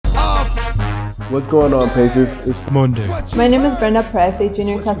What's going on, Pacers? It's Monday. My name is Brenda Press, a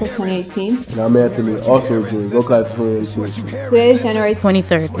junior class of 2018. And I'm Anthony, also a junior, go class of 2018. Today is January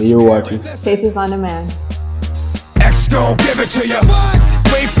 23rd. And you're watching Pacers on Demand. X gon' give it to you.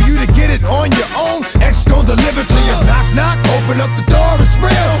 Wait for you to get it on your own. X gon' deliver to you. Knock, knock, open up the door, it's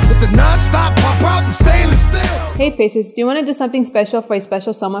real. With the non-stop pop out and stainless steel. Hey Pacers, do you want to do something special for a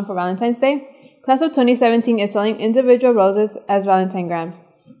special someone for Valentine's Day? Class of 2017 is selling individual roses as Valentine grams.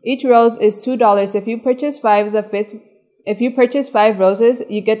 Each rose is $2. If you purchase five roses,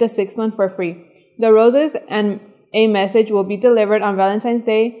 you get the sixth one for free. The roses and a message will be delivered on Valentine's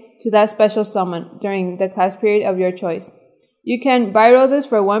Day to that special someone during the class period of your choice. You can buy roses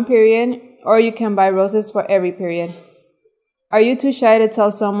for one period, or you can buy roses for every period. Are you too shy to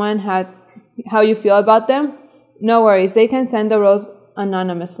tell someone how you feel about them? No worries, they can send the rose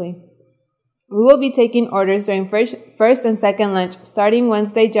anonymously. We will be taking orders during first and second lunch starting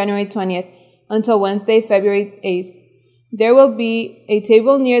Wednesday, January 20th until Wednesday, February 8th. There will be a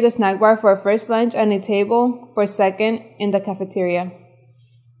table near the snack bar for first lunch and a table for second in the cafeteria.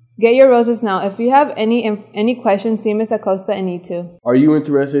 Get your roses now. If you have any questions, see Ms. Acosta and E2. Are you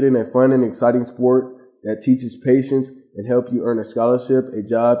interested in a fun and exciting sport that teaches patience and help you earn a scholarship, a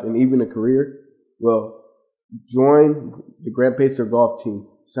job, and even a career? Well, join the Grand Pacer Golf Team.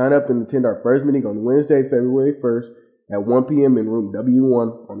 Sign up and attend our first meeting on Wednesday, February 1st at 1 p.m. in room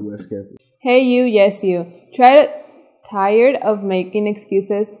W1 on West Campus. Hey you, yes you. Tired of making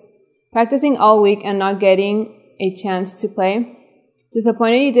excuses? Practicing all week and not getting a chance to play?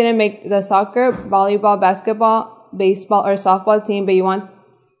 Disappointed you didn't make the soccer, volleyball, basketball, baseball, or softball team, but you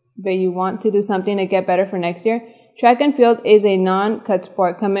want to do something to get better for next year? Track and field is a non-cut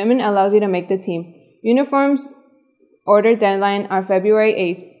sport. Commitment allows you to make the team. Uniforms order deadline are February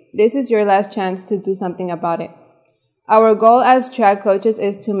 8th. This is your last chance to do something about it. Our goal as track coaches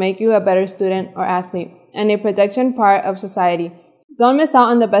is to make you a better student or athlete and a production part of society. Don't miss out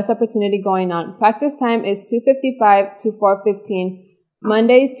on the best opportunity going on. Practice time is 2:55 to 4:15,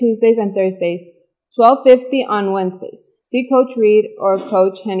 Mondays, Tuesdays, and Thursdays, 12:50 on Wednesdays. See Coach Reed or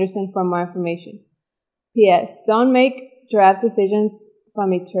Coach Henderson for more information. P.S. Don't make draft decisions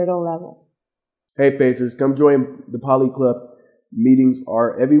from a turtle level. Hey Pacers, come join the Poly Club. Meetings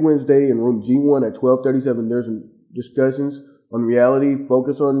are every Wednesday in room G1 at 12:37. There's discussions on reality,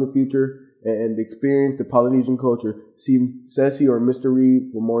 focus on the future, and experience the Polynesian culture. See Ceci or Mr.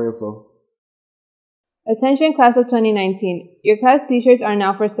 Reed for more info. Attention class of 2019. Your class t-shirts are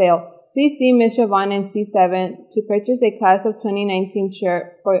now for sale. Please see Ms. Siobhan in C7 to purchase a class of 2019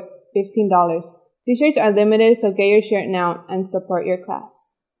 shirt for $15. T-shirts are limited, so get your shirt now and support your class.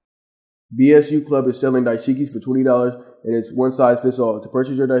 BSU Club is selling dashikis for $20 and it's one size fits all. To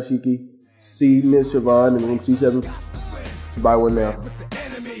purchase your dashiki, see Ms. Siobhan in room C7 to buy one now.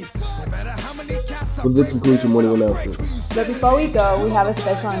 With this concludes your morning announcement. But before we go, we have a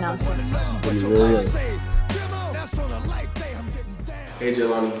special announcement. Hey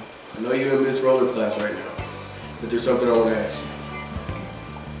Jelani, I know you're in this roller class right now, but there's something I want to ask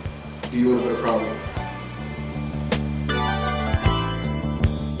you. Do you want to put a problem?